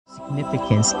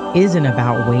significance isn't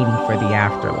about waiting for the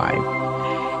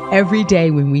afterlife. Every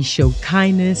day when we show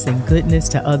kindness and goodness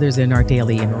to others in our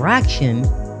daily interaction,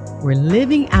 we're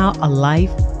living out a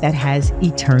life that has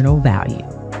eternal value.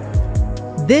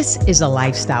 This is a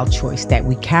lifestyle choice that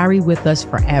we carry with us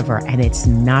forever, and it's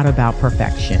not about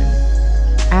perfection.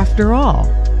 After all,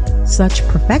 such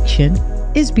perfection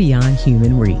is beyond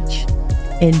human reach.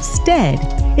 Instead,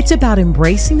 it's about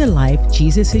embracing the life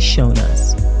Jesus has shown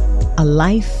us, a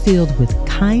life filled with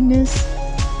kindness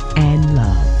and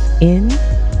love in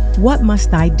What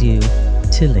Must I Do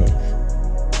to Live?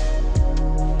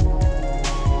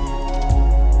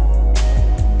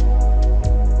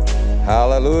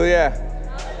 Hallelujah.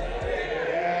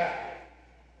 Hallelujah.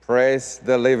 Praise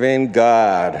the living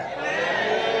God.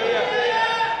 Hallelujah.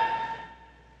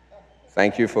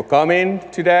 Thank you for coming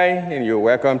today, and you're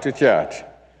welcome to church.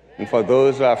 And for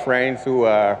those of our friends who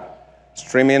are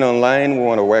streaming online, we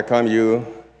want to welcome you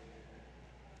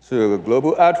to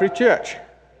Global Outreach Church.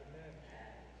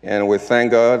 And we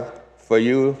thank God for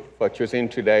you for choosing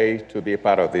today to be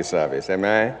part of this service.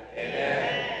 Amen?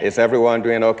 Amen. Is everyone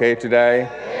doing okay today?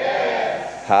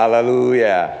 Yes.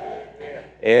 Hallelujah.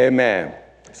 Amen.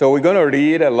 So we're going to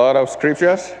read a lot of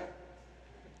scriptures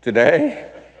today,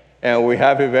 and we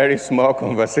have a very small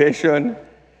conversation,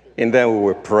 and then we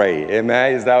will pray.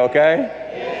 Amen? Is that okay?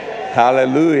 Yes.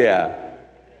 Hallelujah.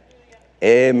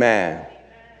 Amen.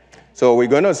 So we're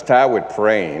going to start with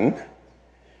praying.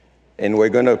 And we're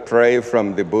going to pray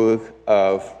from the book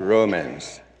of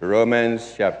Romans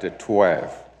chapter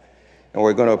 12. And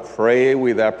we're going to pray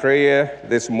with our prayer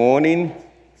this morning.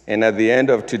 And at the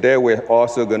end of today, we're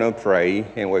also going to pray.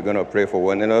 And we're going to pray for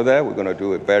one another. We're going to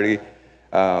do a very,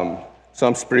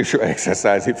 some spiritual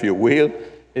exercise, if you will.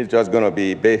 It's just going to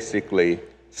be basically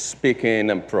speaking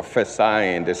and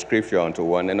prophesying the scripture unto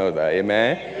one another.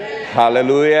 Amen? Amen.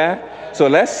 Hallelujah. So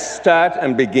let's start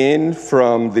and begin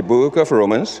from the book of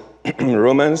Romans.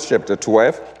 Romans chapter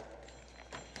 12.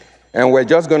 And we're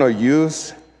just going to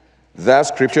use that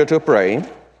scripture to pray.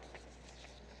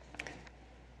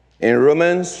 In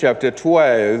Romans chapter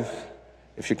 12,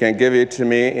 if you can give it to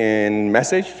me in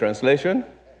Message translation.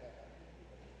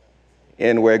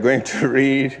 And we're going to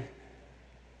read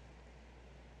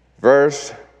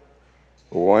verse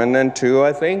 1 and 2,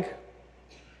 I think.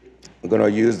 I'm going to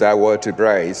use that word to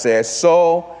pray. It says,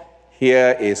 "So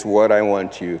here is what I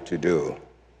want you to do.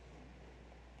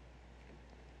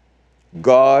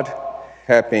 God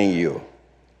helping you.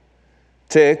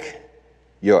 Take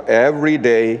your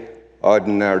everyday,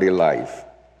 ordinary life.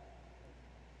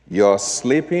 You're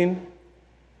sleeping,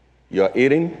 you're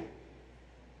eating,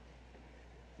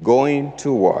 going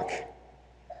to work,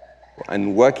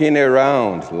 and working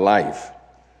around life,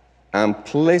 and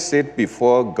place it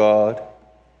before God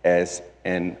as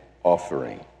an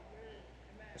offering."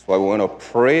 That's why we want to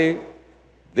pray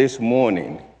this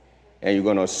morning, and you're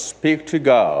going to speak to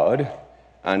God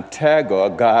and tell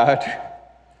God, "God,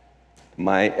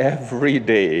 my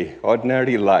everyday,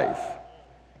 ordinary life,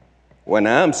 when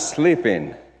I'm sleeping,"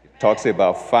 it talks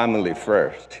about family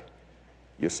first.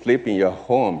 You sleep in your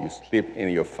home, you sleep in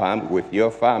your with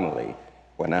your family.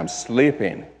 When I'm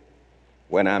sleeping,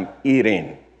 when I'm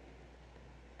eating,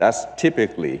 that's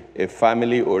typically a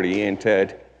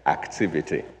family-oriented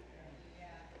activity.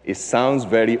 It sounds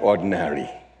very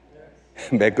ordinary.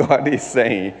 But God is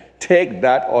saying, take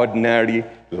that ordinary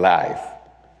life,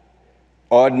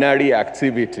 ordinary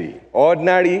activity,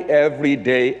 ordinary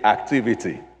everyday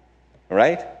activity,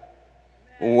 right?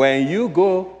 When you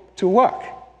go to work,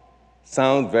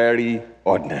 sounds very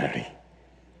ordinary.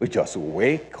 We just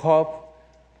wake up,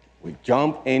 we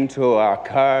jump into our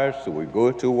cars, we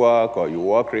go to work, or you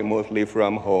work remotely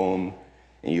from home,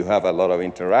 and you have a lot of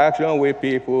interaction with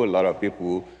people. A lot of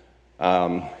people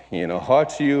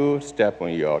hurt you, step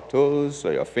on your toes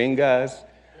or your fingers,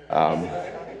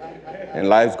 and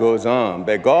life goes on.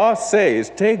 But God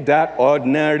says, take that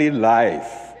ordinary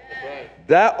life,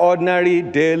 that ordinary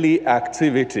daily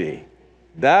activity,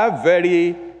 that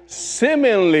very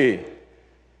seemingly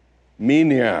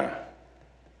menial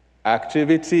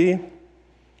activity,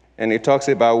 and it talks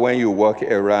about when you walk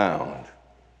around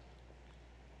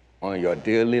on your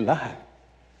daily life,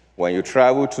 when you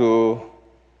travel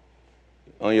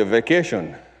on your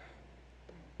vacation,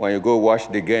 when you go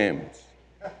watch the games,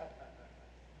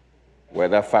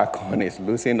 whether Falcon is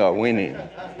losing or winning.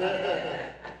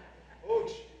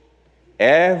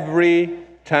 Every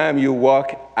time you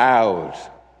walk out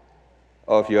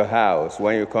of your house,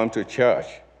 when you come to church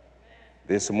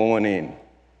this morning,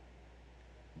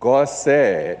 God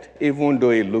said, even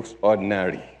though it looks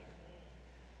ordinary,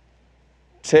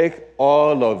 take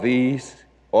all of these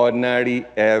ordinary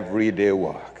everyday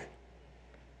work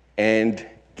and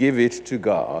give it to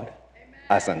God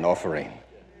as an offering.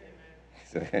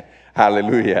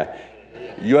 Hallelujah.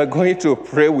 You are going to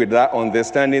pray with that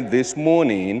understanding this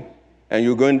morning, and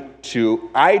you're going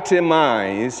to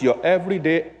itemize your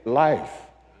everyday life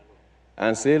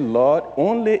and say, Lord,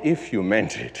 only if you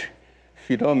meant it. If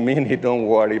you don't mean it, don't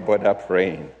worry, bother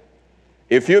praying.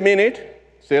 If you mean it,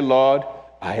 say, Lord,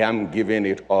 I am giving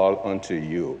it all unto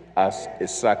you as a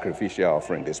sacrificial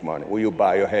offering this morning. Will you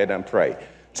bow your head and pray?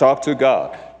 Talk to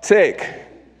God. Take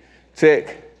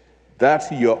that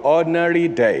your ordinary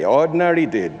day,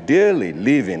 daily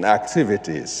living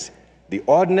activities, the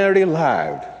ordinary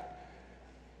life,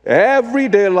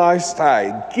 everyday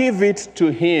lifestyle, give it to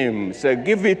him. Say,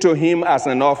 give it to him as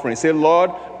an offering. Say,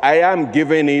 Lord, I am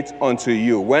giving it unto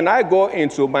you. When I go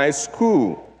into my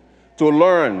school to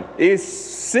learn, it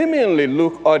seemingly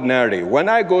look ordinary. When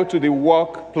I go to the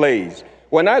workplace,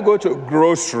 when I go to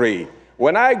grocery,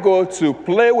 when I go to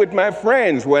play with my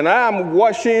friends, when I'm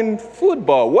watching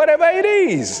football, whatever it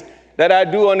is that I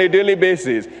do on a daily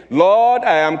basis, Lord,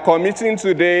 I am committing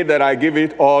today that I give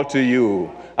it all to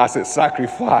you as a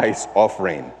sacrifice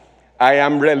offering. I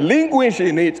am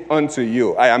relinquishing it unto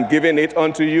you. I am giving it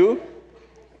unto you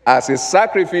as a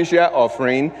sacrificial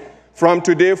offering from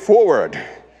today forward.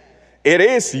 It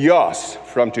is yours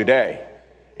from today.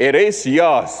 It is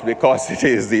yours because it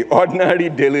is the ordinary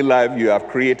daily life you have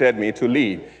created me to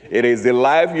live. It is the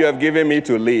life you have given me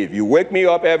to live. You wake me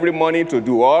up every morning to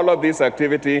do all of this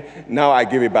activity. Now I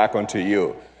give it back unto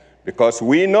you. Because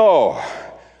we know,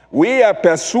 we are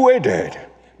persuaded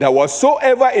that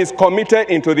whatsoever is committed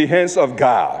into the hands of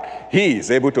God, he is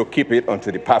able to keep it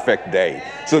unto the perfect day.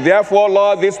 So therefore,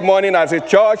 Lord, this morning as a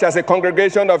church, as a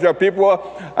congregation of your people,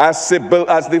 as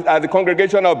the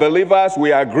congregation of believers,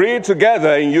 we agree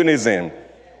together in unison.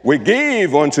 We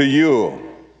give unto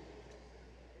you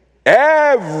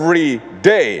every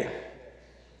day,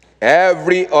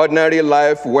 every ordinary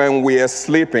life, when we are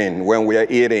sleeping, when we are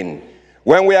eating,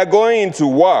 when we are going to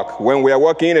work, when we are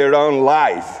walking around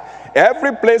life,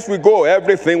 every place we go,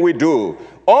 everything we do,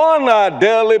 on a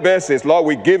daily basis, Lord,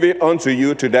 we give it unto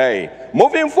you today.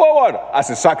 Moving forward as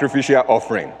a sacrificial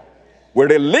offering. We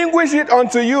relinquish it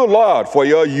unto you, Lord, for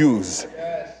your use,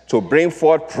 to bring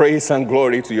forth praise and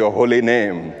glory to your holy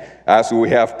name, as we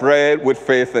have prayed with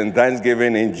faith and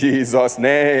thanksgiving in Jesus'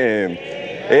 name.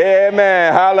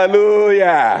 Amen.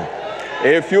 Hallelujah.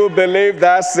 If you believe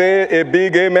that, say a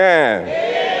big amen.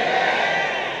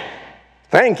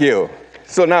 Thank you.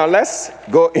 So now let's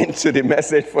go into the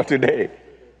message for today.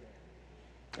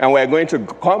 And we're going to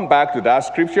come back to that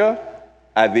scripture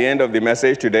at the end of the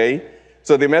message today.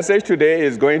 So the message today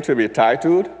is going to be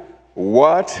titled,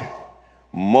 What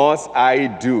Must I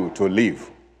Do to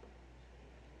Live?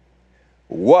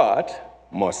 What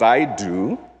must I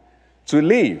do to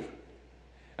live?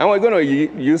 And we're going to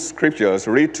use scriptures,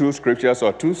 read two scriptures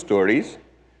or two stories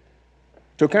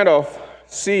to kind of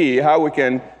see how we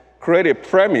can create a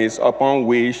premise upon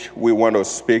which we want to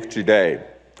speak today.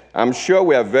 I'm sure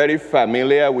we are very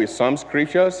familiar with some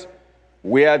scriptures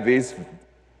where this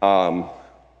call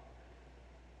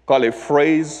a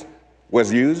phrase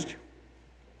was used.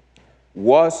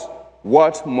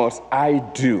 What must I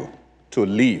do to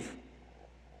live?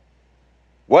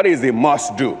 What is the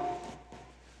must do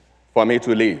for me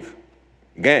to live?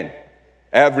 Again,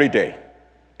 every day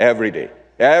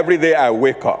I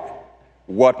wake up,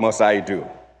 what must I do?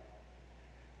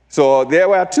 So there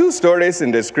were two stories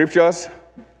in the scriptures,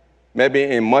 maybe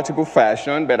in multiple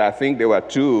fashion, but I think there were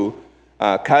two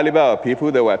caliber of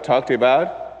people that were talked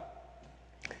about.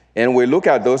 And we look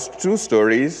at those two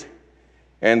stories,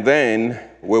 and then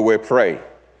we will pray.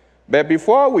 But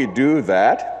before we do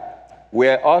that,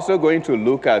 we're also going to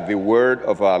look at the word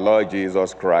of our Lord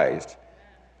Jesus Christ,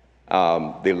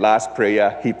 the last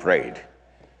prayer he prayed.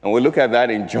 And we look at that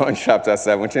in John chapter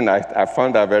 17. I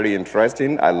found that very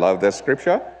interesting. I love that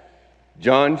scripture.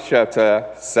 John chapter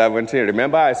 17.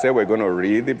 Remember I said we're going to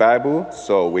read the Bible,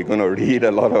 so we're going to read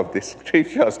a lot of the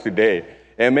scriptures today.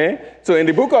 Amen? So in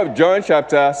the book of John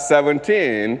chapter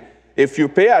 17, if you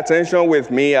pay attention with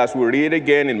me as we read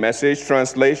again in Message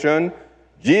translation,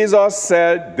 Jesus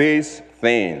said these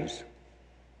things.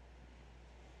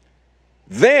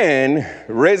 Then,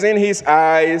 raising his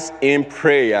eyes in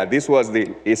prayer, this was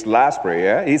his last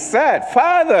prayer, he said,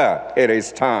 Father, it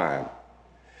is time.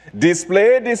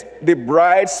 Display the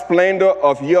bright splendor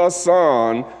of your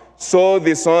Son, so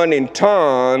the Son in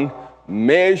turn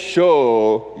may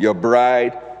show your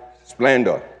bright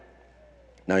splendor.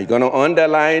 Now you're going to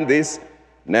underline this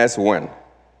next one.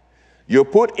 You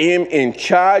put him in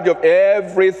charge of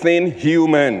everything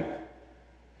human,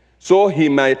 so he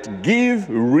might give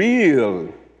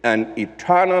real and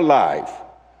eternal life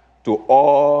to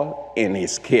all in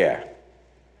his care.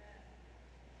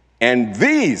 And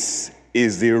this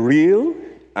is the real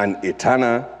and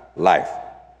eternal life,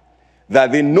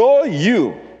 that they know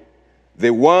you,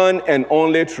 the one and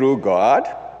only true God,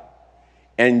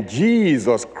 and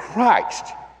Jesus Christ,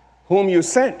 whom you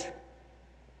sent.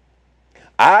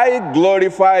 I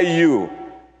glorify you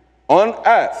on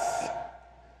earth.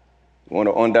 I want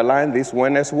to underline this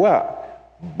one as well.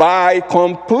 By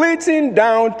completing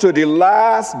down to the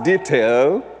last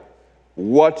detail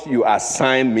what you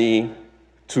assigned me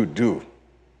to do.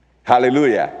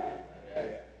 Hallelujah.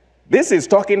 This is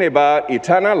talking about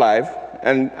eternal life,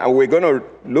 and we're going to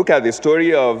look at the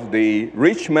story of the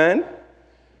rich man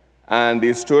and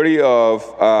the story of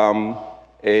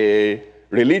a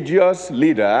religious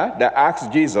leader that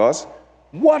asked Jesus,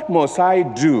 what must I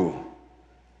do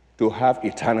to have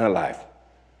eternal life?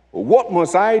 What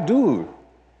must I do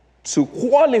to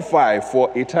qualify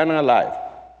for eternal life?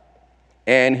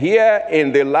 And here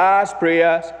in the last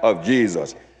prayers of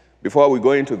Jesus, before we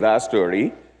go into that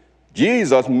story,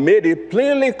 Jesus made it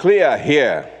plainly clear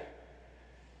here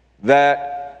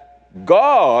that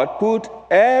God put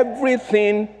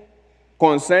everything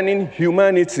concerning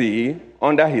humanity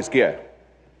under his care.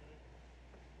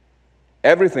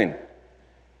 Everything.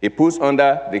 He puts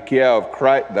under the care of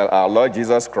Christ, our Lord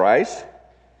Jesus Christ.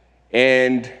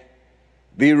 And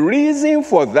the reason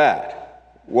for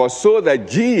that was so that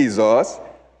Jesus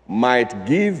might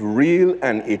give real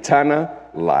and eternal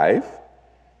life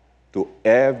to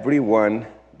everyone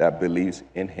that believes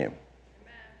in him.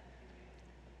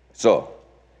 So,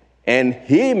 and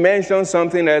he mentioned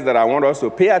something else that I want us to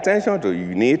pay attention to.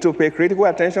 You need to pay critical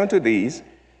attention to these,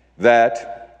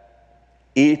 that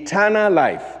eternal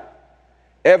life,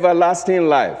 everlasting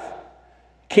life,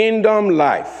 kingdom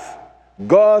life,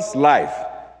 God's life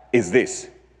is this: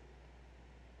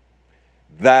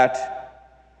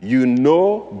 that you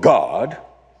know God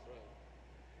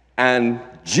and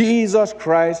Jesus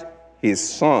Christ, his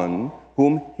Son,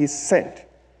 whom he sent.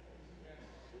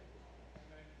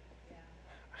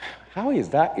 How is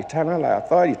that eternal life? I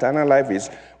thought eternal life is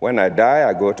when I die,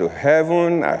 I go to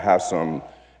heaven, I have some,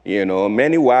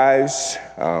 many wives.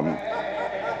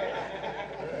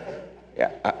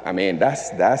 I mean,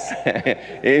 that's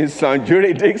in some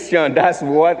jurisdiction, that's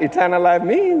what eternal life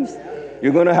means.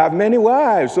 You're going to have many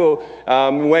wives. So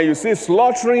when you see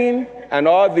slaughtering and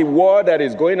all the war that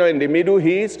is going on in the Middle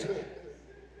East,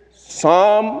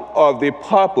 some of the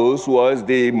purpose was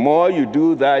the more you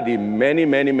do that, the many,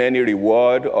 many, many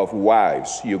reward of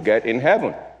wives you get in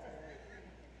heaven.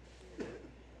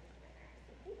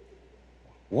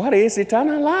 What is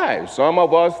eternal life? Some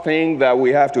of us think that we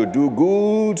have to do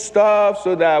good stuff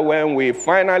so that when we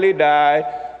finally die,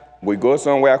 we go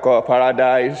somewhere called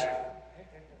paradise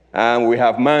and we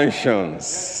have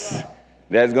mansions.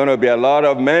 There's going to be a lot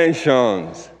of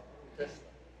mansions.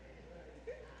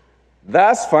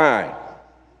 That's fine.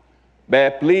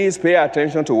 But please pay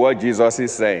attention to what Jesus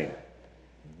is saying.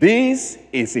 This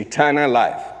is eternal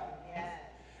life.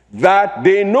 That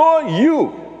they know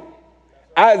you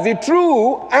as the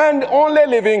true and only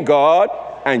living God,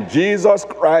 and Jesus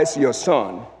Christ, your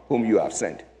Son, whom you have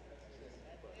sent.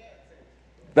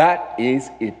 That is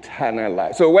eternal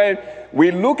life. So when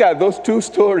we look at those two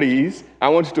stories, I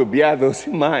want you to bear those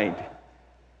in mind.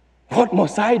 What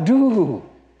must I do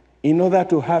in order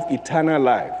to have eternal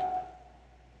life?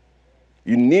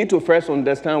 You need to first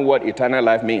understand what eternal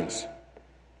life means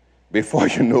before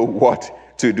you know what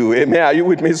to do. Amen. Are you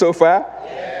with me so far?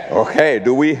 Yeah. Okay.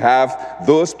 Do we have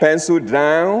those penciled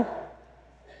down?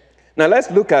 Now let's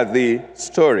look at the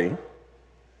story.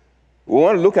 We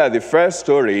want to look at the first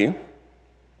story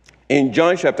in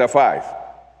John chapter 5.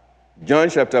 John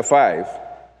chapter 5.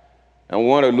 And we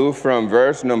want to look from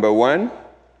verse number 1.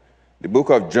 The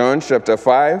book of John chapter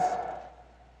 5,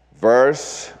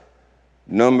 verse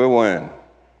number 1.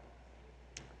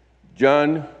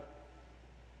 John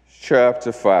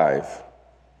chapter 5,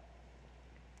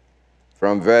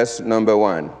 from verse number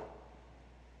 1.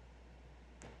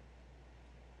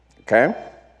 Okay?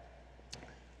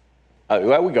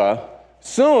 Here we go.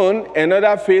 Soon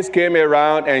another feast came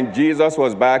around, and Jesus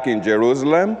was back in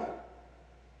Jerusalem.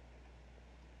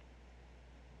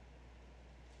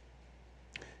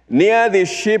 Near the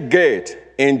sheep gate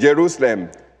in Jerusalem,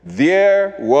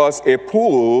 there was a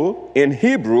pool in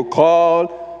Hebrew called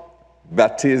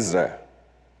Bethesda,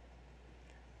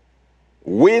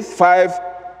 with 5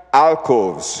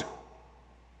 alcoves.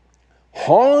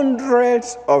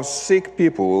 Hundreds of sick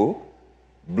people,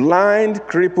 blind,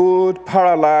 crippled,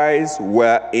 paralyzed,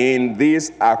 were in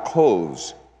these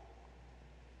alcoves.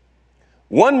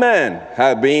 One man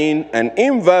had been an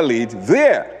invalid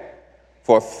there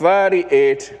for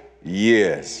 38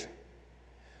 years.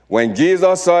 When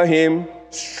Jesus saw him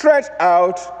stretched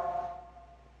out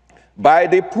by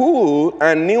the pool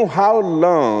and knew how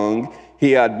long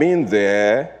he had been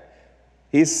there,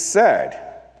 he said,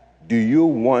 "Do you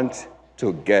want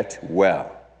to get well?"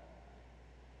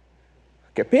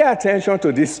 Okay, pay attention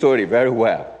to this story very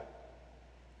well.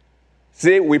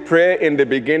 See, we pray in the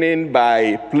beginning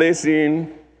by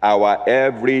placing our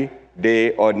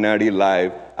everyday, ordinary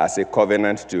life as a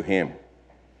covenant to him.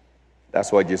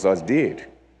 That's what Jesus did.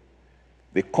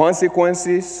 The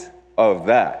consequences of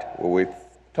that, we will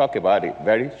talk about it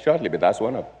very shortly, but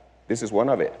this is one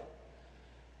of it.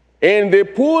 In the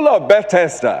pool of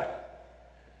Bethesda,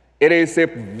 it is a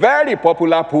very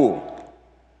popular pool.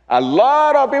 A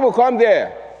lot of people come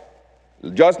there,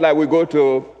 just like we go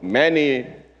to many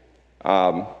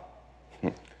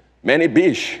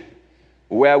beach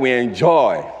where we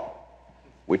enjoy.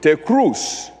 We take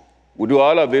cruise. We do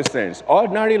all of these things.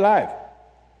 Ordinary life.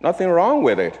 Nothing wrong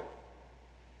with it.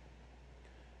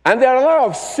 And there are a lot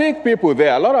of sick people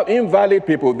there, a lot of invalid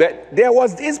people. There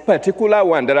was this particular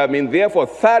one that had been there for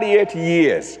 38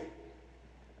 years.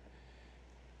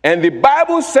 And the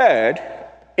Bible said,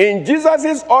 in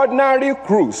Jesus' ordinary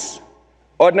cruise,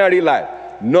 ordinary life,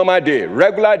 normal day,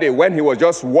 regular day, when he was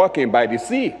just walking by the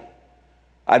sea,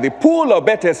 at the pool of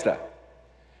Bethesda,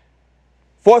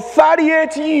 for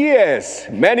 38 years,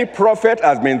 many prophets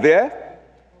have been there,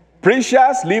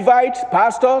 preachers, Levites,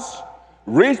 pastors,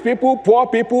 rich people, poor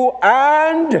people,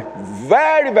 and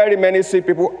very, very many sick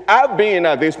people have been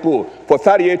at this pool for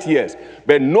 38 years.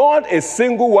 But not a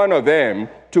single one of them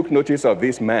took notice of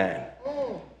this man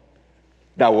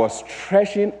that was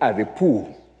threshing at the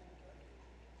pool.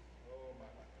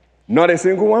 Not a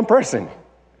single one person.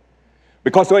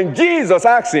 Because when Jesus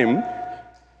asked him,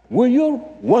 "Will you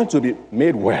want to be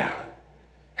made well?"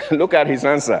 Look at his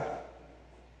answer.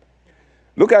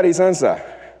 Look at his answer.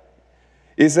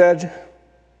 He said,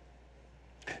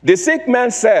 the sick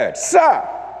man said, "Sir,"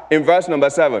 in verse number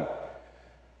 7.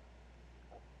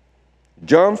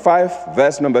 John 5,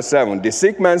 verse number 7. The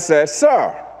sick man said,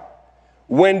 "Sir,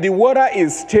 when the water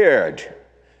is stirred,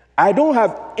 I don't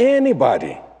have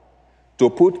anybody to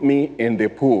put me in the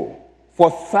pool." For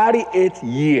 38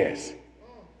 years.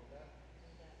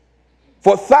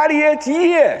 For 38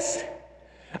 years.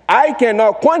 I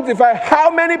cannot quantify how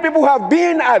many people have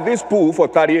been at this pool for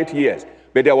 38 years.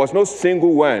 But there was no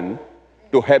single one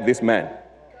to help this man.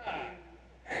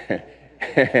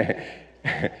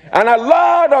 And a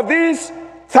lot of these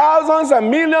thousands and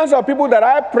millions of people that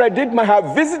I predict might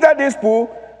have visited this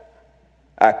pool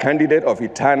are candidates of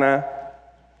eternal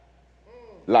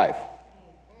life.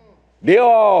 They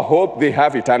all hope they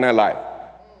have eternal life.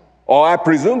 Or I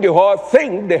presume they all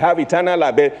think they have eternal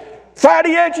life. But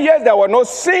 38 years, there was no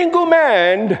single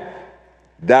man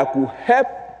that could help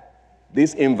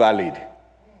this invalid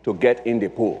to get in the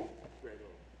pool.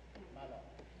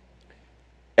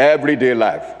 Everyday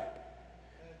life.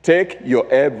 Take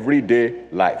your everyday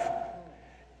life.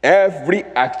 Every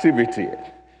activity,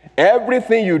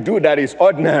 everything you do that is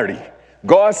ordinary.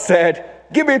 God said,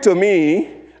 "Give it to me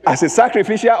as a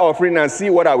sacrificial offering and see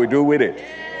what I will do with it."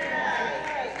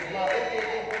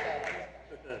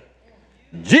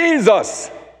 Jesus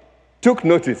took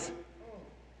notice,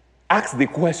 asked the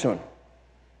question,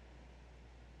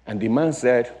 and the man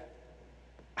said,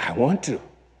 "I want to,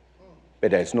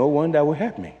 but there's no one that will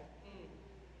help me."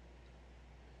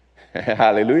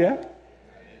 Hallelujah.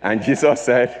 And Jesus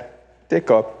said, "Take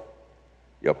up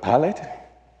your pallet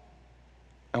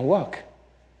and walk."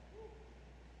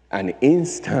 And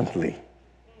instantly,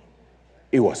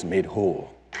 it was made whole.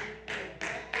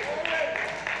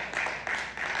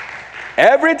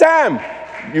 Every time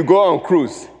you go on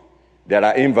cruise, there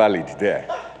are invalids there.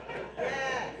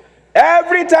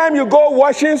 Every time you go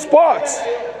watching sports,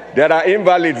 there are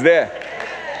invalids there.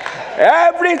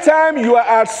 Every time you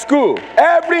are at school,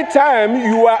 every time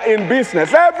you are in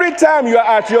business, every time you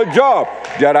are at your job,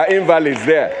 there are invalids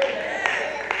there.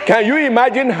 Can you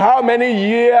imagine how many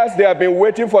years they have been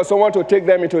waiting for someone to take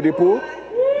them into the pool?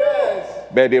 Yes.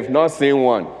 But they've not seen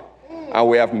one. And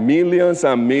we have millions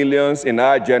and millions in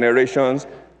our generations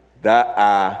that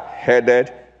are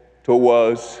headed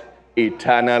towards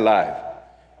eternal life.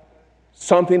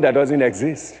 Something that doesn't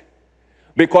exist.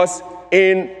 Because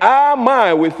in our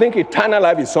mind, we think eternal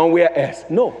life is somewhere else.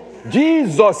 No.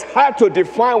 Jesus had to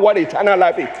define what eternal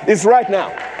life is. It's right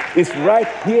now. It's right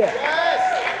here.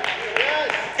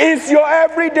 It's your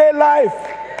everyday life.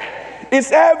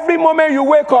 It's every moment you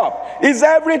wake up. It's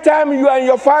every time you are in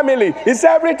your family. It's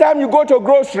every time you go to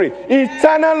grocery.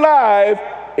 Eternal life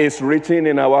is written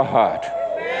in our heart.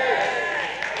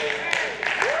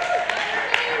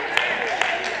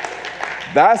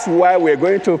 That's why we're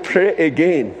going to pray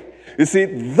again. You see,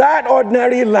 that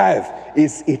ordinary life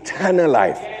is eternal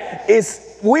life.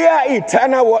 It's where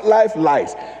eternal life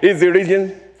lies. It's the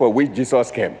reason for which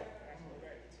Jesus came.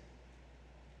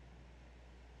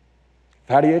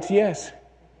 38 years.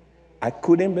 I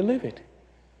couldn't believe it.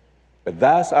 But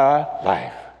that's our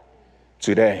life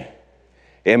today.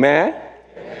 Amen?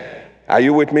 Amen. Are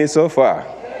you with me so far?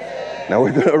 Yes. Now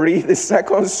we're going to read the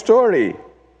second story.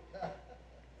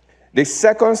 The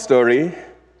second story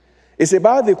is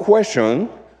about the question,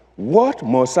 what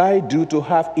must I do to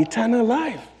have eternal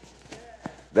life?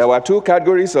 There were two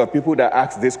categories of people that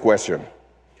asked this question.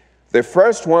 The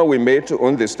first one we made to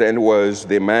understand was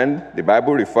the man, the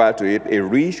Bible referred to it, a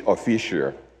rich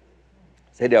official.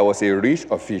 Said there was a rich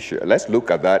official. Let's look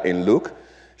at that in Luke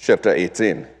chapter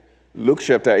 18. Luke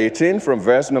chapter 18 from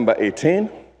verse number 18.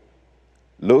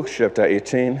 Luke chapter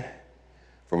 18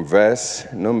 from verse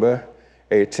number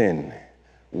 18.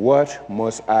 What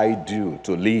must I do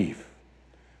to live?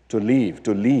 To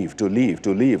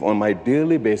live on my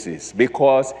daily basis?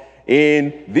 Because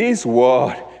in this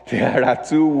world, there are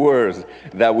two worlds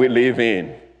that we live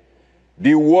in.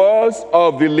 The worlds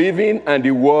of the living and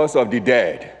the worlds of the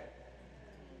dead.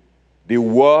 The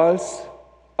worlds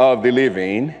of the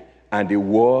living and the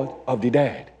world of the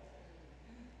dead.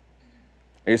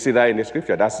 You see that in the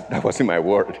scripture? That wasn't my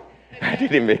word. I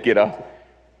didn't make it up.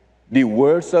 The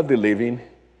words of the living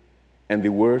and the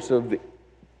words of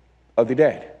the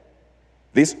dead.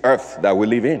 This earth that we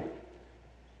live in,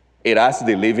 it has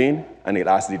the living and it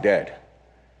has the dead.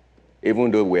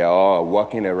 Even though we are all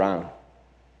walking around,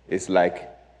 it's like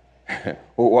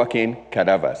walking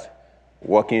cadavers,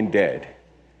 walking dead.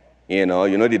 You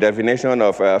know the definition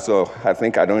of, so I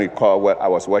think I don't recall what I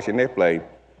was watching a play,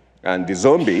 and the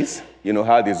zombies, you know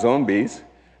how the zombies,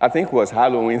 I think it was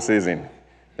Halloween season.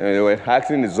 They were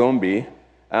asking the zombie,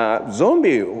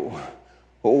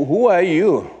 who are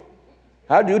you?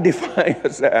 How do you define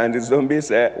yourself? And the zombie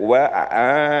said,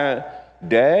 well,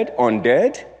 dead,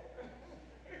 undead?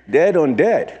 Dead,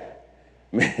 undead.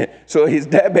 So he's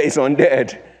dead based on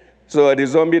dead. So the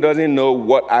zombie doesn't know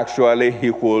what actually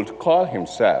he could call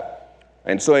himself.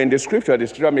 And so in the scripture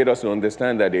made us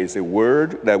understand that there is a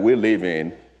word that we live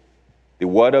in, the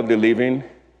word of the living,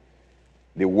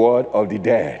 the word of the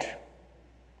dead.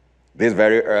 This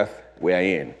very earth we are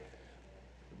in.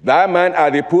 That man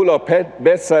at the pool of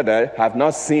Bethesda have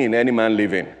not seen any man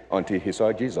living until he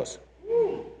saw Jesus.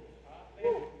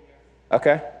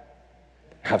 Okay?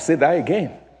 I've said that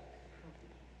again.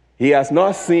 He has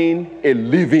not seen a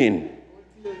living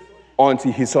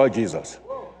until he saw Jesus.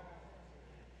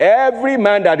 Every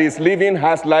man that is living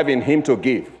has life in him to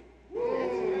give.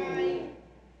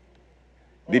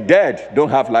 The dead don't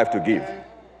have life to give.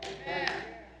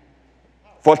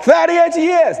 For 38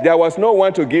 years, there was no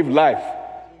one to give life.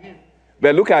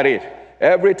 But look at it.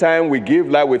 Every time we give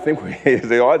life, we think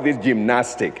it's all this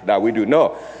gymnastic that we do.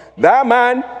 No. That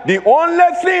man, the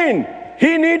only thing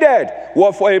he needed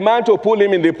was for a man to pull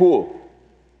him in the pool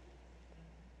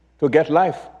to get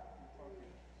life.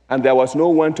 And there was no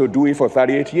one to do it for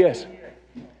 38 years.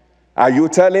 Are you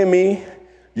telling me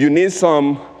you need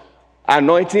some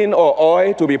anointing or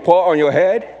oil to be poured on your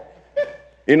head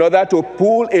in order to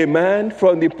pull a man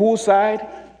from the poolside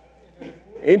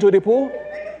into the pool?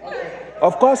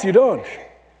 Of course you don't.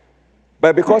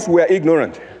 But because we are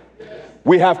ignorant,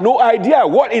 we have no idea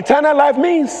what eternal life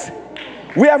means.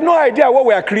 We have no idea what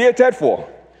we are created for.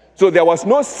 So there was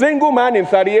no single man in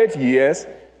 38 years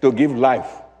to give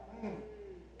life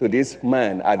to this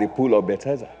man at the pool of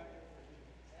Bethesda.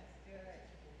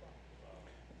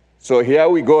 So here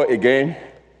we go again.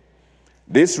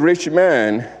 This rich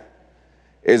man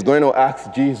is going to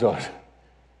ask Jesus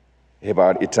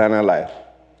about eternal life.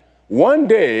 One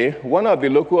day, one of the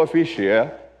local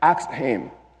officials asked him,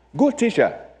 "Good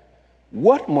teacher,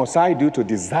 what must I do to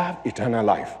deserve eternal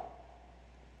life?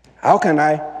 How can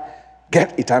I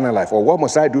get eternal life? Or what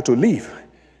must I do to live?"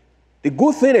 The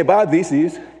good thing about this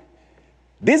is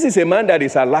a man that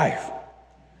is alive.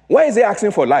 Why is he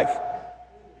asking for life?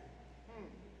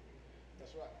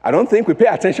 I don't think we pay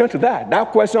attention to that.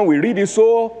 That question, we read it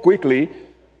so quickly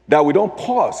that we don't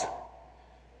pause.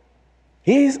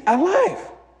 He is alive.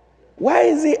 Why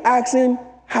is he asking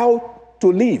how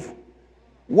to live?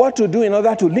 What to do in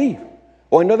order to live?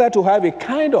 Or in order to have a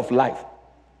kind of life?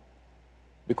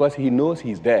 Because he knows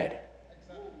he's dead.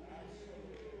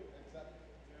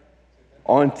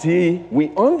 Until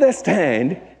we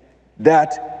understand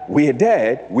that we are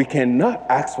dead, we cannot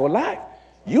ask for life.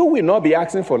 You will not be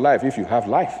asking for life if you have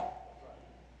life.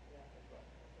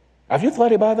 Have you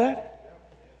thought about that?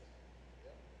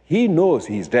 He knows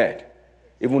he's dead,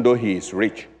 even though he is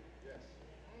rich.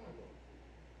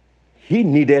 He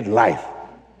needed life.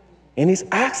 And he's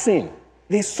asking,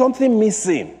 there's something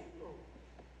missing.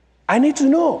 I need to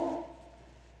know.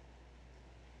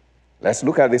 Let's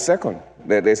look at the second.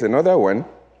 There's another one.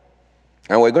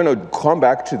 And we're going to come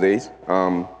back to this.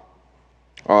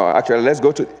 Actually, let's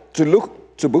go to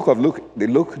Luke, to book of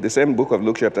Luke, the same book of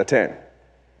Luke chapter 10.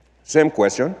 Same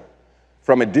question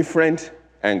from a different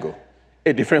angle,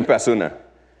 a different persona.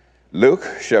 Luke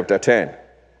chapter 10.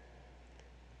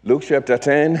 Luke chapter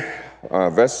 10,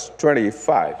 verse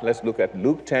 25. Let's look at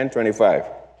Luke 10:25.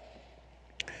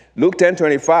 Luke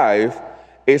 10:25,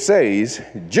 it says,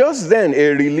 just then a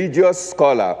religious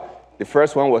scholar, the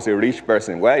first one was a rich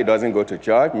person. Well, he doesn't go to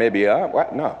church, maybe,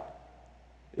 what? No.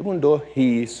 Even though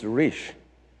he is rich,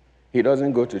 he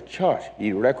doesn't go to church.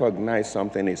 He recognized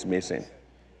something is missing.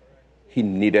 He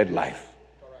needed life.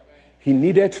 He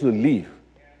needed to live.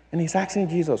 And he's asking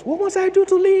Jesus, what must I do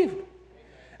to live?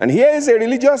 And here is a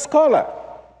religious scholar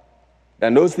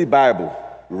that knows the Bible,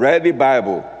 read the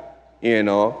Bible,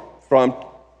 from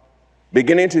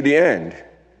beginning to the end,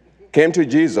 came to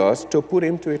Jesus to put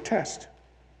him to a test.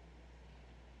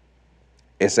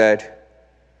 He said,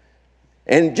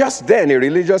 and just then a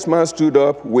religious man stood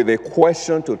up with a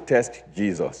question to test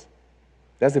Jesus.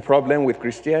 That's the problem with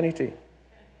Christianity.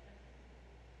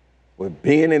 We've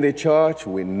been in the church,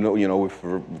 we know,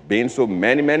 we've been so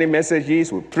many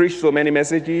messages, we've preached so many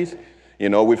messages,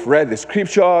 we've read the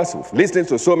scriptures, we've listened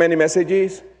to so many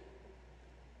messages,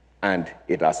 and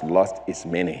it has lost its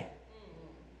meaning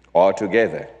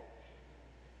altogether.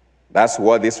 That's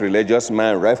what this religious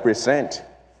man represents.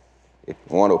 If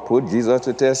you want to put Jesus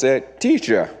to test, said,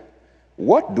 teacher,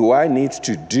 what do I need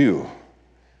to do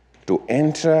to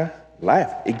enter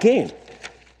life? Again,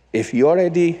 if he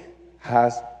already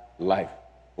has life,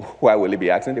 why will he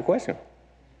be asking the question?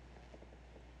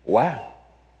 Why?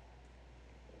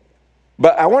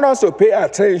 But I want us to pay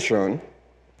attention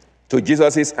to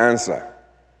Jesus' answer.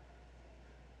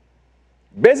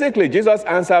 Basically, Jesus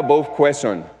answered both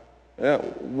questions.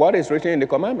 What is written in the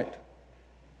commandment?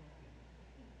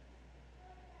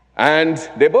 And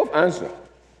they both answer.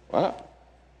 Well,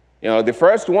 the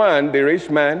first one, the rich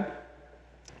man,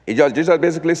 Jesus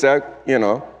basically said,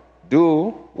 do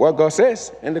what God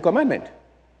says in the commandment.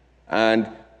 And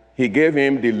he gave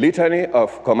him the litany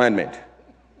of commandment.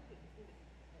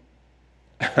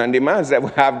 And the man said,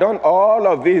 well, I've done all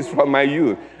of this from my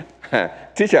youth.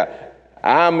 Teacher,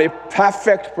 I'm a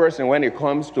perfect person when it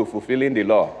comes to fulfilling the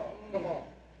law.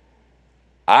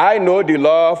 I know the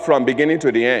law from beginning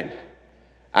to the end.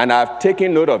 And I've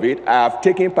taken note of it. I've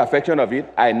taken perfection of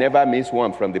it. I never miss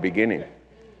one from the beginning.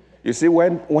 You see,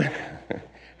 when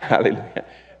hallelujah.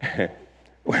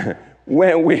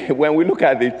 When we look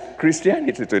at the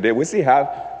Christianity today, we still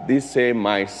have this same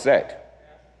mindset.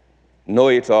 Know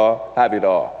it all, have it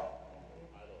all.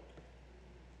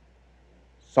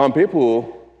 Some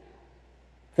people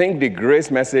think the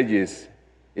grace message is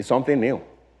something new.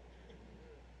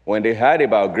 When they heard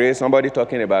about grace, somebody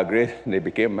talking about grace, they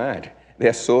became mad.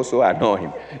 They're so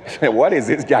annoying. What is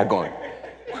this jargon?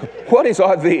 What is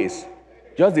all this?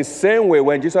 Just the same way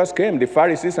when Jesus came, the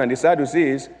Pharisees and the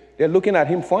Sadducees, they're looking at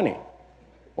him funny.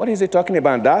 What is he talking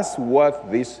about? That's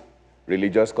what this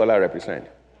religious scholar represents.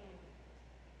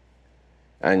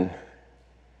 And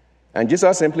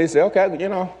Jesus simply said, okay,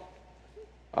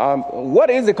 what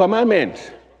is the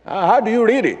commandment? How do you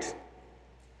read it?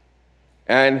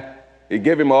 And he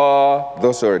gave him all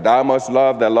those words. Thou must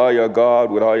love the Lord your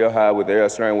God with all your heart, with all your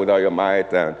strength, with all your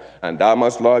might, and thou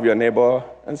must love your neighbor.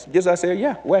 And Jesus said,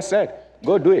 yeah, well said.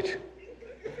 Go do it.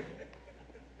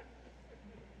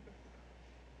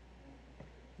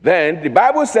 Then the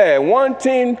Bible said,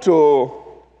 wanting to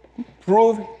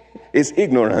prove his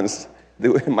ignorance,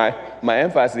 my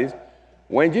emphasis,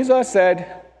 when Jesus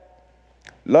said,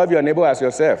 love your neighbor as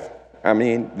yourself,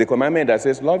 the commandment that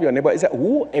says, love your neighbor, he said,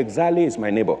 who exactly is my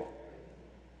neighbor?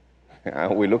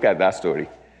 And we look at that story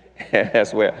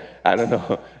as well. I don't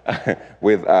know.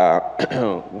 With,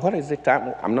 what is the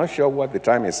time? I'm not sure what the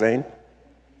time is saying.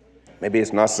 Maybe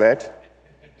it's not set.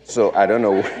 So I don't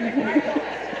know.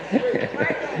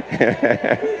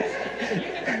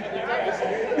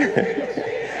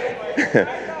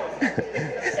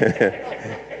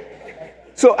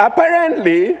 So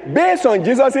apparently, based on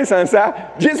Jesus' answer,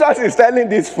 Jesus is telling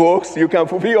these folks, you can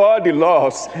fulfill all the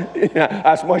laws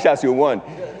as much as you want.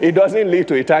 It doesn't lead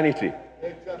to eternity.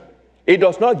 It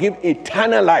does not give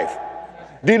eternal life.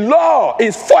 The law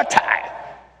is fertile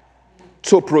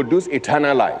to produce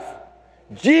eternal life.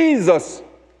 Jesus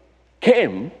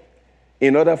came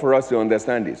in order for us to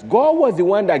understand this. God was the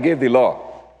one that gave the law.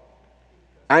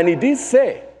 And he did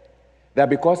say that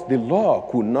because the law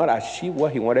could not achieve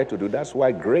what he wanted to do, that's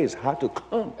why grace had to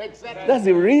come. Exactly. That's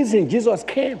the reason Jesus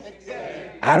came.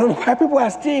 Exactly. I don't know why people are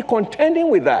still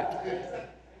contending with that.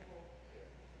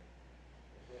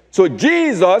 So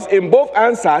Jesus, in both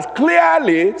answers,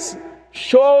 clearly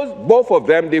shows both of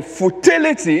them the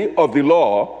futility of the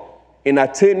law in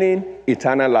attaining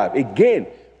eternal life. Again,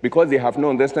 because they have no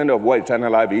understanding of what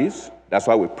eternal life is, that's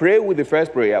why we pray with the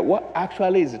first prayer. What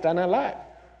actually is eternal life?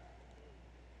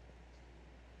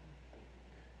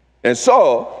 And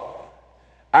so,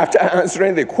 after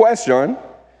answering the question,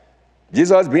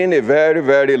 Jesus, being a very,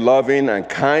 very loving and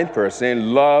kind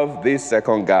person, loved this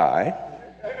second guy.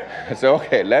 So,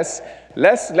 okay, let's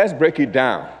break it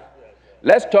down.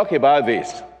 Let's talk about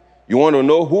this. You want to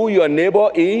know who your neighbor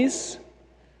is?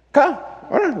 Come,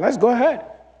 all right, let's go ahead.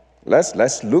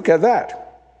 Let's look at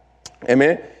that.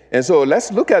 Amen. And so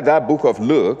let's look at that book of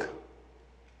Luke.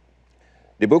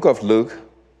 The book of Luke.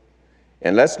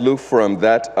 And let's look from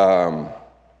that,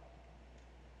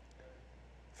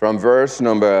 from verse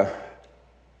number,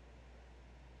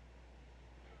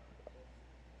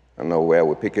 I don't know where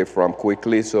we pick it from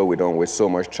quickly so we don't waste so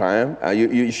much time.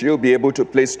 You should be able to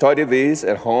please study this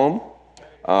at home.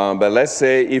 But let's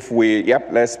say if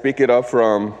let's pick it up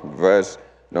from verse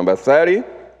number 30.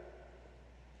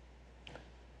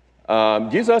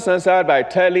 Jesus answered by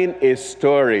telling a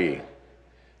story.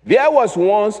 There was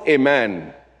once a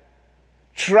man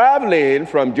traveling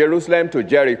from Jerusalem to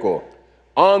Jericho.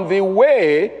 On the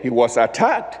way, he was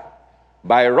attacked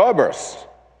by robbers.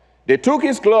 They took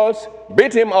his clothes,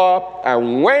 beat him up,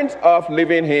 and went off,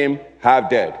 leaving him half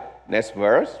dead. Next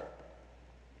verse.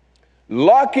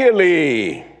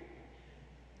 Luckily,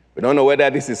 we don't know whether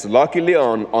this is luckily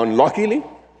or unluckily,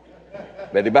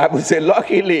 but the Bible says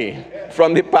luckily,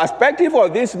 from the perspective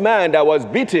of this man that was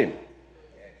beaten,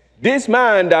 this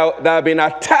man that had been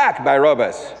attacked by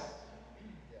robbers,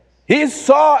 he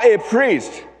saw a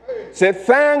priest. Say,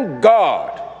 thank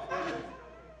God.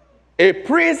 A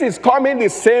priest is coming the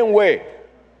same way.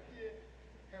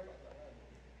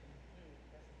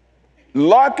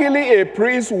 Luckily, a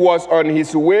priest was on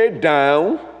his way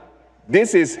down.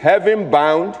 This is heaven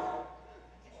bound,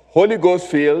 Holy Ghost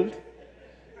filled.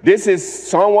 This is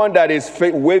someone that is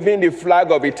waving the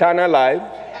flag of eternal life.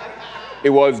 It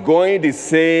was going the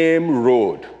same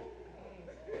road.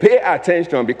 Pay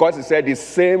attention because it said the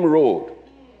same road.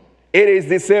 It is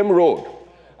the same road.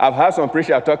 I've heard some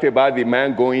preachers talk about the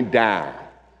man going down.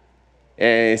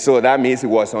 And so that means he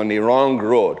was on the wrong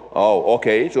road. Oh,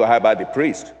 okay. So how about the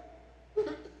priest?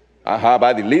 How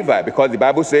about the Levite? Because the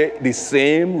Bible says the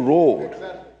same road.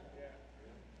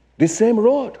 The same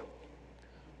road.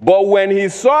 But when he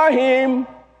saw him,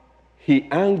 he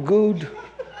angled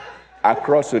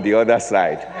across to the other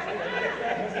side.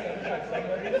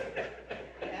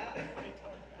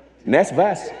 Next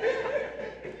verse.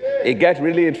 It gets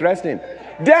really interesting.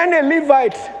 Then a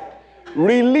Levite,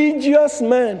 religious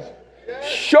man,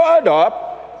 showed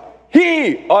up.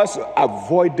 He also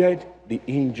avoided the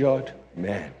injured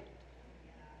man.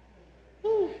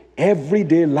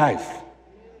 Everyday life.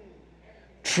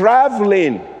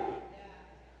 Traveling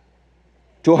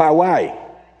to Hawaii.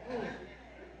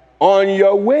 On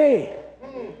your way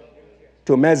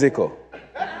to Mexico.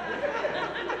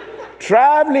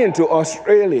 Traveling to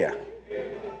Australia.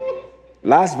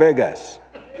 Las Vegas.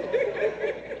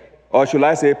 Or should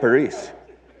I say Paris?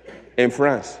 In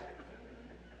France.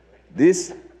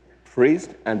 This priest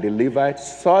and the Levite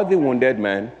saw the wounded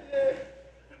man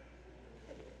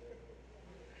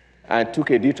and took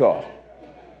a detour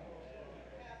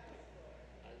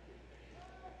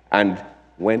and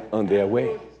went on their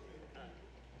way.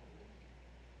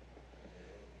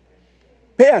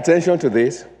 Pay attention to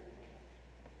this.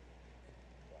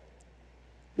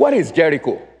 What is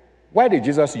Jericho? Why did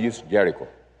Jesus use Jericho?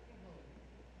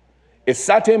 A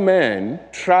certain man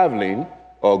traveling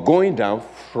or going down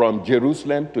from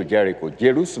Jerusalem to Jericho.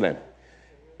 Jerusalem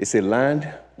is a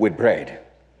land with bread.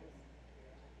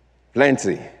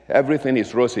 Plenty. Everything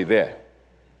is rosy there.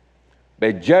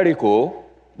 But Jericho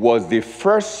was the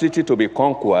first city to be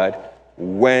conquered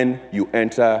when you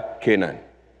enter Canaan.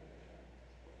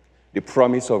 The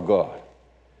promise of God.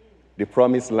 The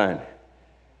promised land.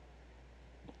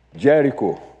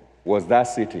 Jericho was that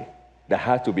city that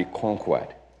had to be conquered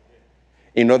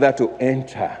in order to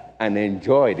enter and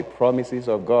enjoy the promises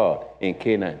of God in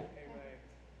Canaan.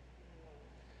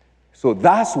 So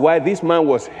that's why this man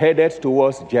was headed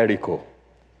towards Jericho.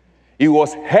 He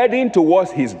was heading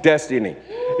towards his destiny.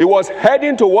 He was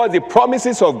heading towards the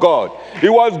promises of God. He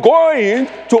was going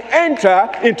to enter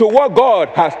into what God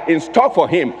has in store for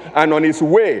him. And on his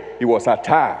way, he was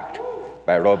attacked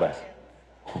by robbers.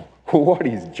 What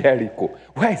is Jericho?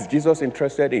 Why is Jesus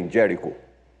interested in Jericho?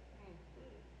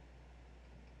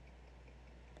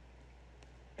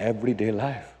 Everyday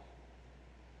life.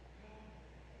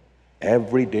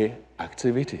 Everyday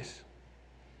activities.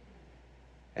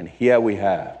 And here we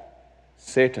have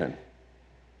Satan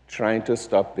trying to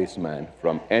stop this man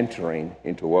from entering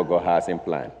into what God has in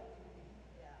plan.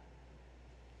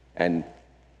 And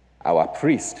our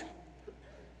priest,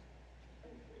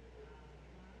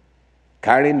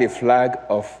 carrying the flag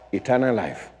of eternal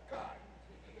life,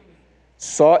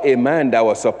 saw a man that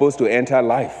was supposed to enter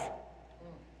life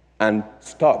and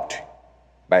stopped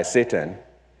by Satan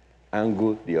and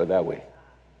go the other way.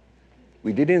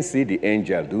 We didn't see the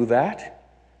angel do that.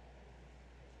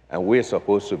 And we're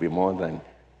supposed to be more than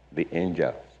the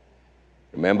angels.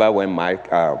 Remember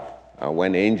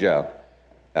when angel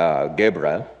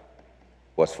Gabriel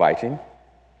was fighting,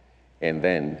 and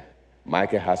then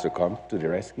Michael has to come to the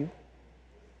rescue?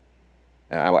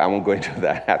 I won't go into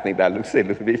that. I think that looks a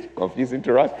little bit confusing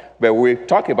to us, but we'll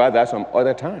talk about that some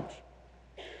other times.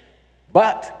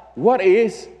 But what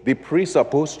is the priest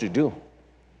supposed to do?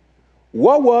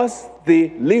 What was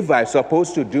the Levite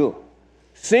supposed to do?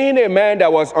 Seeing a man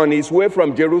that was on his way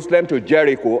from Jerusalem to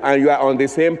Jericho, and you are on the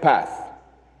same path,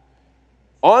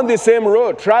 on the same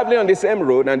road, traveling on the same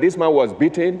road, and this man was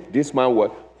beaten, this man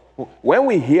was... When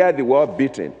we hear the word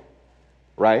beaten,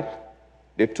 right,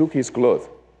 they took his clothes.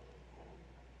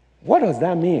 What does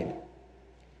that mean?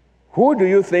 Who do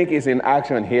you think is in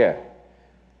action here?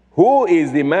 Who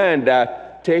is the man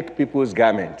that takes people's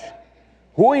garment?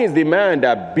 Who is the man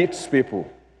that beats people?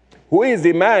 Who is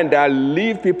the man that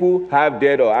leaves people half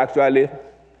dead, or actually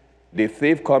the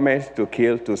thief comes to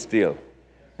kill, to steal,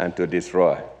 and to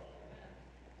destroy?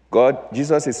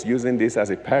 Jesus is using this as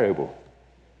a parable.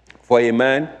 For a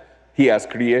man he has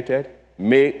created,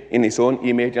 made in his own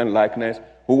image and likeness,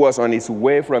 who was on his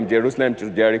way from Jerusalem to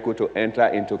Jericho to enter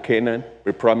into Canaan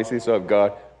with promises of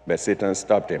God, but Satan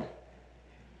stopped him.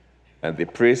 And the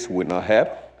priest will not help,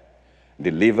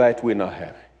 the Levite will not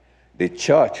help, the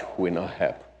church will not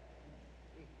help.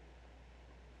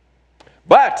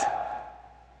 But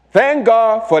thank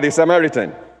God for the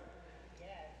Samaritan.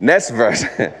 Next verse.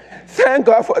 Thank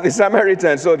God for the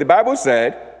Samaritan. So the Bible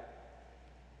said,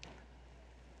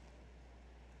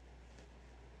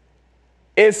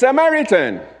 a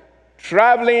Samaritan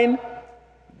traveling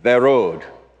the road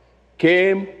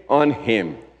came on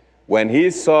him. When he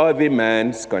saw the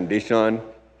man's condition,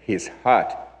 his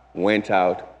heart went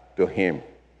out to him.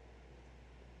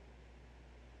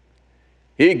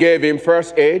 He gave him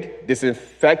first aid,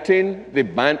 disinfecting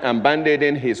and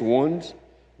bandaging his wounds.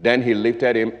 Then he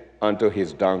lifted him onto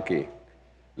his donkey,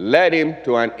 led him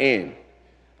to an inn,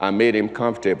 and made him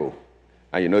comfortable.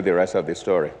 And you know the rest of the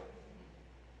story.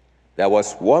 There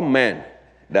was one man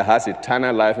that has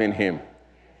eternal life in him.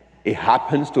 He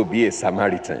happens to be a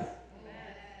Samaritan,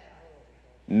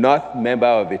 not member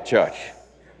of the church,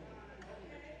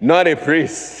 not a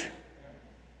priest,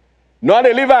 not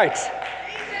a Levite.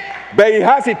 But he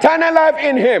has eternal life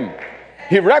in him.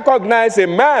 He recognized a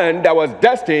man that was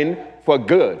destined for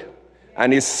good.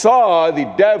 And he saw the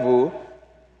devil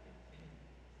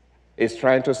is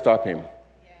trying to stop him.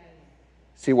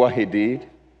 See what he did?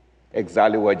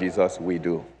 Exactly what Jesus will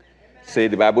do. See,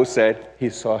 the Bible said he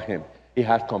saw him. He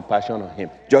had compassion on him.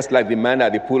 Just like the man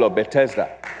at the pool of Bethesda.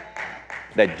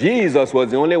 That Jesus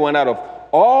was the only one out of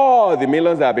all the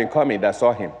millions that have been coming that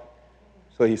saw him.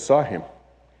 So he saw him.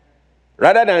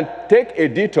 Rather than take a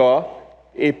detour,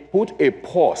 he put a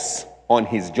pause on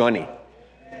his journey.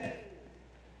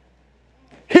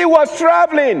 He was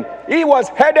traveling. He was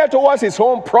headed towards his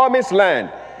home promised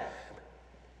land.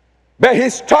 But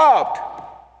he stopped.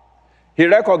 He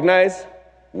recognized,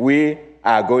 we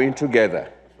are going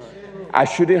together. I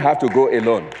shouldn't have to go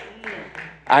alone.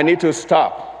 I need to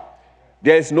stop.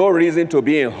 There is no reason to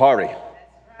be in a hurry.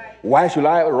 Why should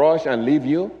I rush and leave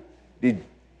you?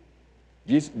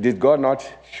 Did God not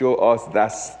show us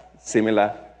that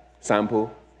similar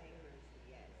sample?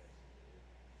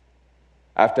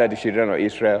 After the children of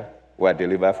Israel were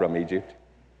delivered from Egypt,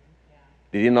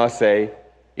 did he not say,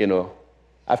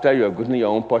 after you have gotten your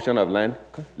own portion of land,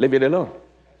 leave it alone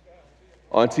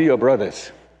until your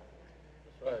brothers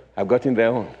have gotten their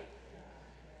own?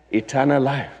 Eternal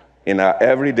life in our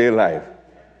everyday life.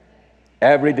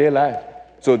 Everyday life.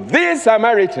 So this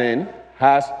Samaritan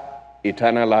has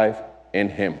eternal life in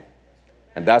him.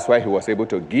 And that's why he was able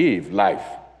to give life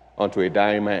unto a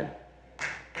dying man.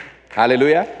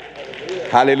 Hallelujah.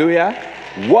 Hallelujah. Hallelujah.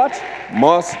 What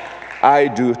must I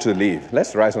do to live?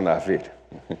 Let's rise on our feet.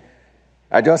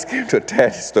 I just came to tell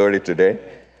the story today.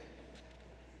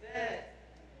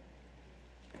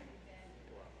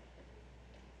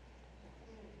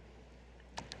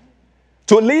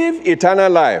 To live eternal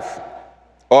life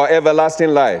or everlasting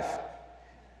life,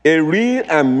 a real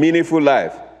and meaningful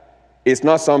life, is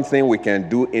not something we can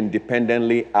do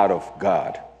independently out of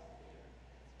God.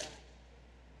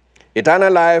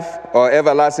 Eternal life or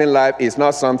everlasting life is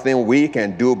not something we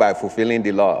can do by fulfilling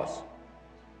the laws.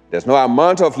 There's no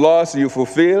amount of laws you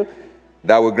fulfill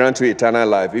that will grant you eternal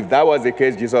life. If that was the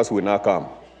case, Jesus would not come.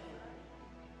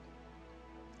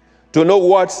 To know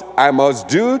what I must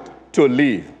do to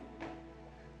live,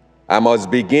 I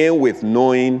must begin with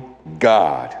knowing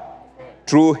God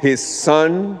through his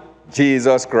Son,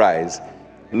 Jesus Christ.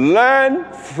 Learn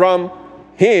from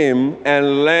him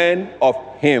and learn of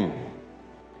him.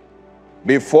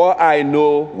 Before I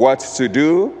know what to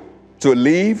do to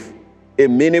live a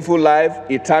meaningful life,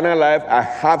 eternal life, I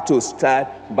have to start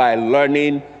by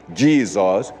learning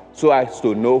Jesus so as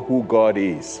to know who God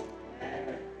is.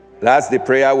 That's the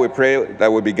prayer we pray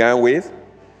that we began with.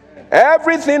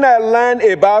 Everything I learn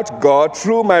about God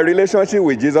through my relationship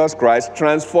with Jesus Christ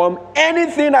transforms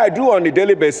anything I do on a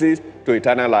daily basis to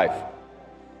eternal life.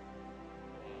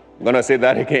 I'm going to say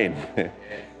that again.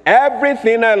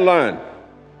 Everything I learn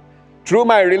through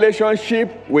my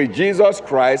relationship with Jesus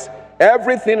Christ,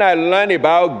 everything I learn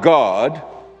about God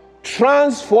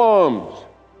transforms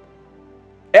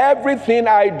everything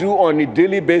I do on a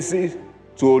daily basis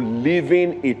to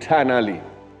living eternally,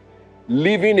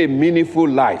 living a meaningful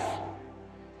life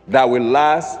that will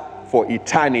last for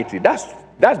eternity.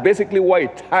 That's basically what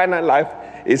eternal life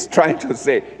is trying to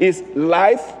say. It's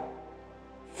life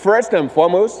first and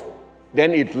foremost,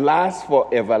 then it lasts for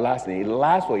everlasting. It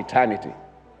lasts for eternity.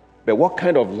 But what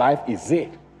kind of life is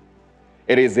it?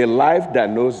 It is a life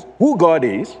that knows who God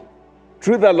is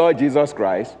through the Lord Jesus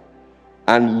Christ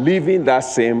and living that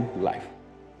same life.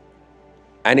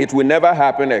 And it will never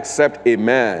happen except a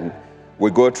man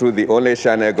will go through the only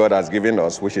channel God has given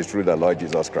us, which is through the Lord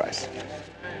Jesus Christ.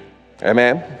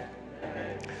 Amen?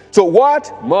 So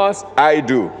what must I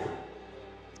do?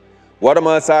 What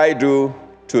must I do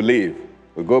to live?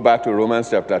 We go back to Romans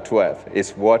chapter 12.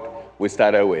 It's what we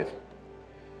started with.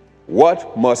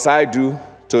 What must I do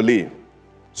to live?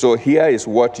 So here is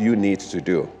what you need to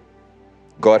do.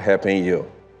 God helping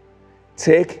you.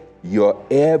 Take your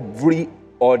every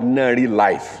ordinary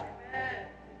life.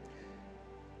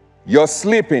 You're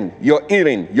sleeping, you're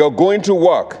eating, you're going to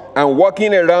work and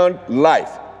walking around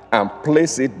life and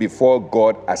place it before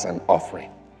God as an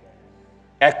offering.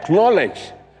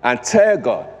 Acknowledge and tell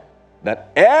God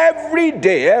that every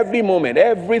day, every moment,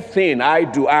 everything I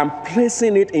do, I'm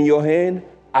placing it in your hand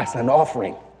as an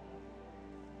offering.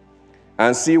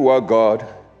 And see what God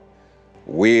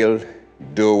will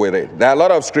do with it. There are a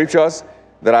lot of scriptures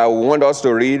that I want us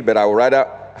to read, but I would rather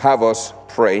have us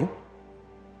pray.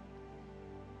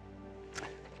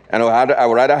 And I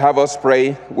would rather have us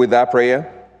pray with that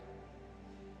prayer.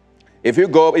 If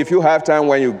you have time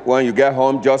when you get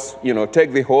home, just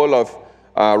take the whole of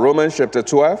Romans chapter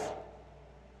 12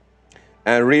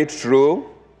 and read through.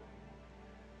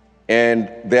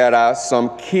 And there are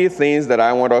some key things that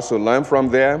I want us to learn from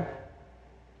there.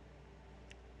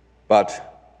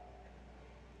 But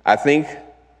I think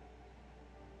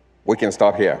we can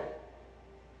stop here.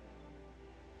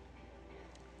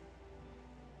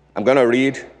 I'm going to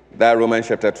read that Romans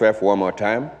chapter 12 one more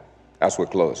time as we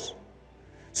close.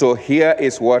 So here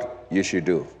is what you should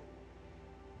do.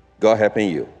 God helping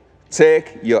you.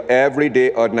 Take your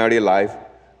everyday ordinary life,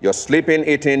 your sleeping,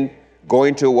 eating,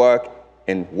 going to work,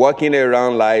 and walking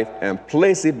around life and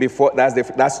place it before.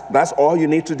 That's all you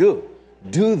need to do.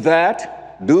 Do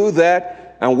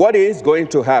that, and what is going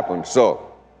to happen?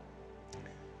 So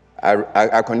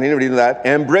I continue reading that.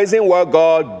 Embracing what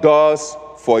God does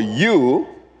for you.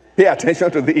 Pay attention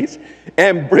to this.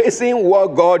 Embracing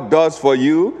what God does for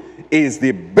you is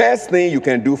the best thing you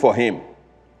can do for him.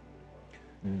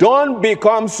 Don't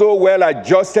become so well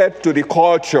adjusted to the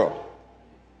culture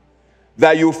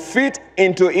that you fit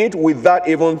into it without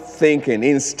even thinking.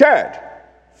 Instead,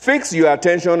 fix your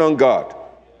attention on God.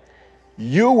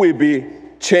 You will be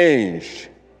changed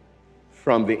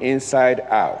from the inside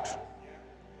out.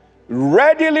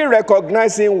 Readily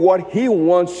recognizing what he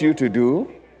wants you to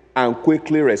do and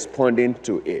quickly responding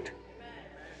to it.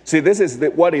 See, this is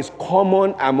what is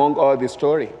common among all the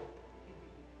story.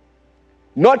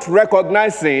 Not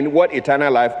recognizing what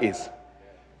eternal life is.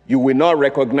 You will not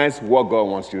recognize what God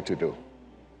wants you to do.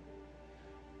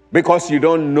 Because you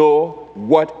don't know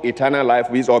what eternal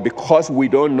life is, or because we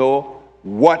don't know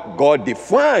what God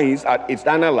defines as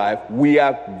eternal life, we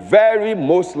are very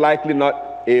most likely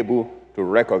not able to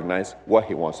recognize what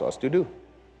he wants us to do.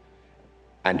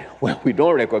 And when we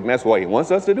don't recognize what he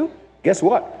wants us to do, guess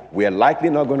what? We are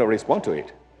likely not going to respond to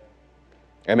it.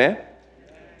 Amen?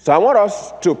 So I want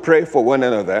us to pray for one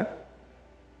another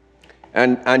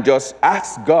and just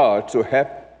ask God to help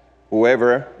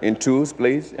whoever in twos,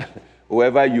 please,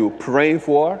 whoever you're praying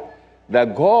for,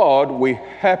 that God will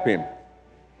help him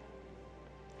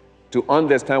to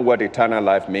understand what eternal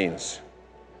life means.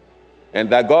 And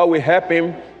that God will help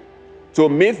him to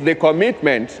meet the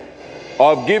commitment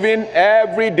of giving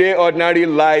everyday ordinary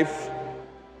life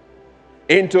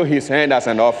into his hand as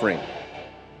an offering.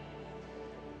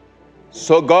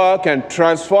 So God can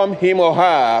transform him or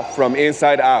her from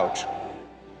inside out.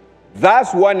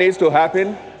 That's what needs to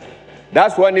happen.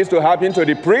 That's what needs to happen to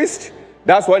the priest.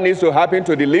 That's what needs to happen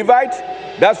to the Levite.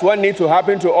 That's what needs to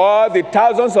happen to all the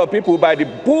thousands of people by the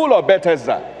pool of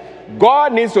Bethesda.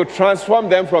 God needs to transform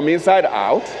them from inside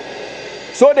out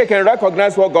so they can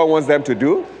recognize what God wants them to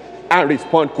do and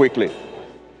respond quickly.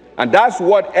 And that's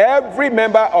what every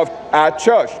member of our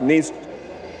church needs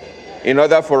in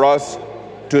order for us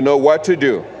to know what to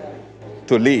do,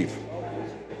 to live.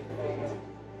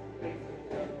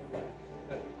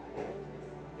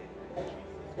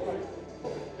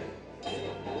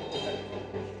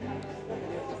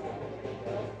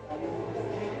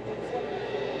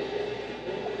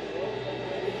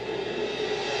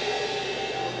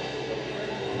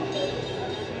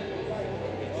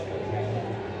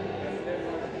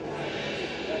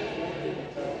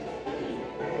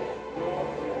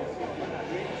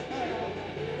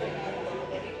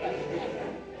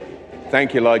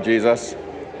 Thank you, Lord Jesus.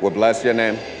 We bless your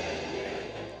name.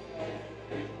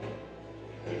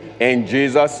 In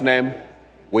Jesus' name,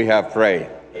 we have prayed.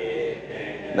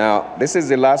 Amen. Now, this is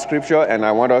the last scripture, and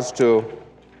I want us to,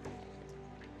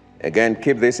 again,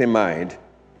 keep this in mind.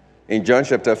 In John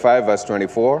chapter 5, verse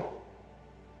 24.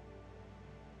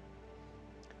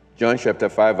 John chapter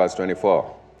 5, verse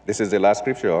 24. This is the last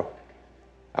scripture.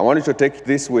 I want you to take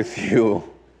this with you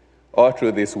all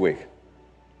through this week.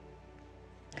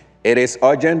 It is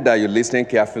urgent that you listen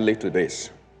carefully to this.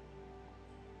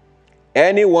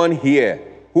 Anyone here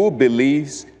who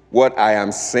believes what I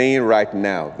am saying right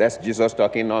now, that's Jesus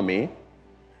talking, not me,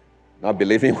 not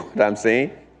believing what I'm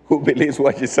saying, who believes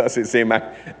what Jesus is saying,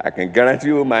 I can guarantee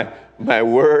you my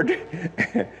word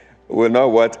will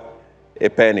not worth a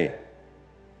penny.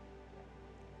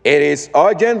 It is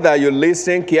urgent that you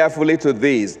listen carefully to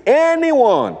this.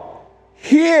 Anyone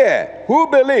here who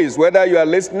believes, whether you are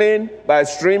listening by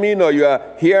streaming or you are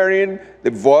hearing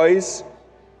the voice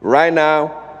right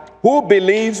now, who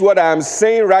believes what I'm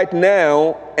saying right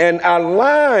now and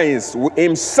aligns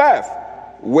himself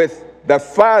with the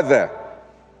Father,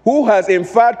 who has in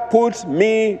fact put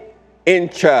me in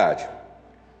charge,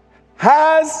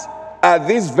 has at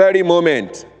this very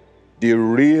moment the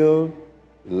real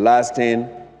lasting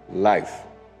life,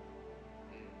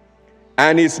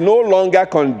 and is no longer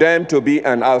condemned to be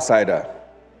an outsider.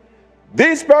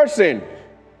 This person,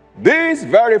 this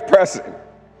very person,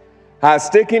 has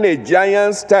taken a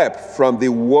giant step from the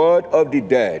world of the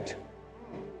dead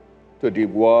to the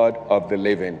world of the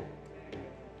living.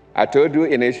 I told you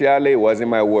initially it wasn't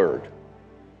my word.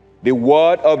 The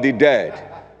world of the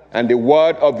dead and the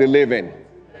world of the living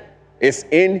is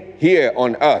in here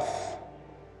on earth.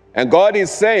 And God is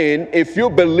saying, if you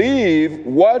believe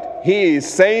what he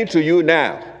is saying to you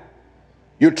now,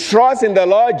 you trust in the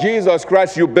Lord Jesus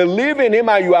Christ, you believe in him,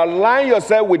 and you align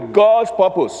yourself with God's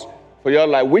purpose for your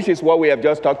life, which is what we have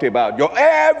just talked about, your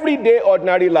everyday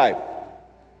ordinary life,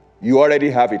 you already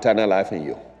have eternal life in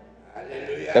you.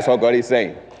 Hallelujah. That's what God is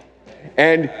saying.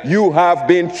 And you have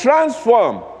been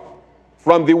transformed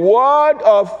from the world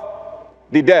of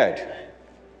the dead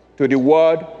to the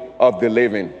world of the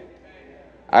living.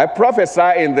 I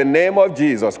prophesy in the name of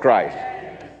Jesus Christ,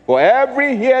 for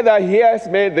every ear that hears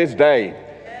me this day,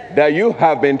 that you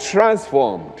have been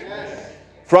transformed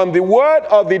from the world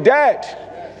of the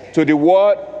dead to the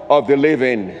world of the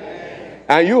living.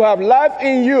 And you have life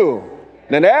in you.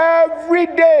 And every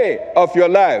day of your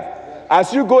life,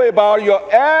 as you go about your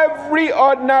every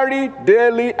ordinary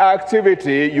daily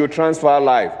activity, you transfer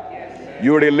life.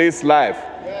 You release life.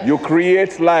 You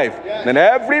create life. And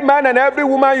every man and every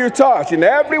woman you touch, and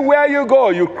everywhere you go,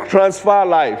 you transfer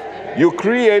life. You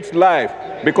create life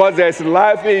because there's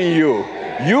life in you.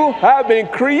 You have been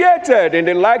created in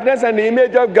the likeness and the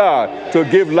image of God to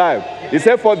give life. He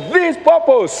said, for this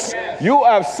purpose, you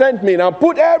have sent me. Now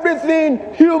put everything,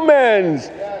 humans,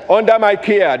 under my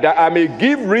care, that I may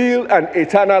give real and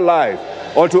eternal life.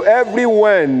 unto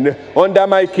everyone under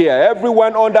my care,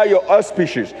 everyone under your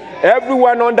auspices,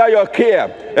 everyone under your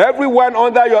care, everyone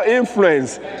under your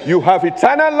influence. You have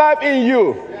eternal life in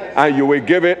you, and you will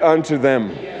give it unto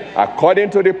them according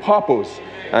to the purpose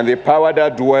and the power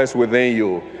that dwells within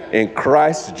you in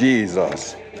Christ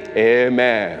Jesus.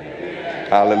 Amen.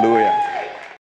 Hallelujah.